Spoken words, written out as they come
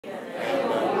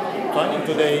Funding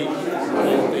today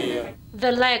is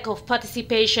The lack of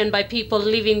participation by people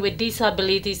living with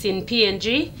disabilities in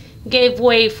PNG gave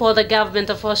way for the Government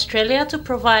of Australia to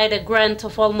provide a grant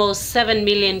of almost 7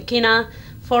 million kina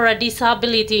for a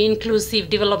disability inclusive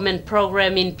development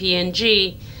program in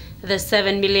PNG. The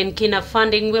 7 million kina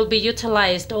funding will be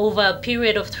utilized over a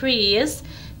period of 3 years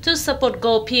to support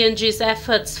Go PNG's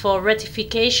efforts for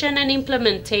ratification and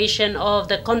implementation of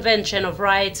the Convention of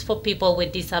Rights for People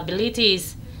with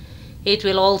Disabilities. It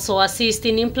will also assist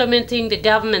in implementing the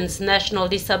government's national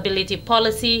disability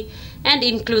policy and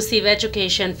inclusive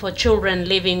education for children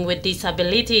living with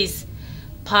disabilities.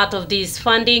 Part of this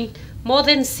funding, more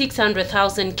than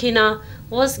 600,000 kina,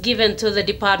 was given to the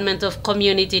Department of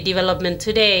Community Development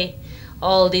today.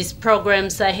 All these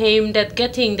programs are aimed at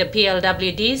getting the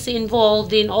PLWDs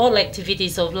involved in all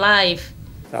activities of life.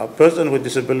 Now, persons with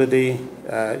disability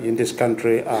in this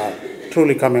country are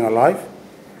truly coming alive.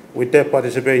 With their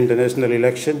participation in the national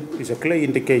election is a clear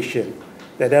indication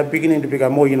that they are beginning to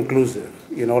become more inclusive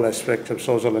in all aspects of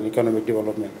social and economic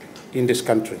development in this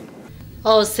country.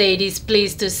 OSAID is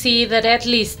pleased to see that at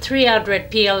least 300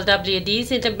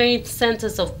 PLWDs in the main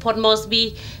centers of Port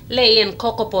Moresby, Lae and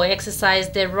Kokopo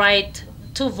exercised their right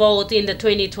to vote in the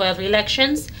 2012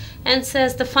 elections and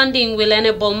says the funding will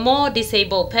enable more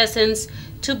disabled persons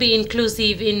to be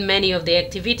inclusive in many of the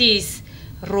activities.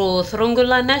 Ruth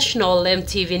Rungula, National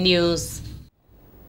MTV News.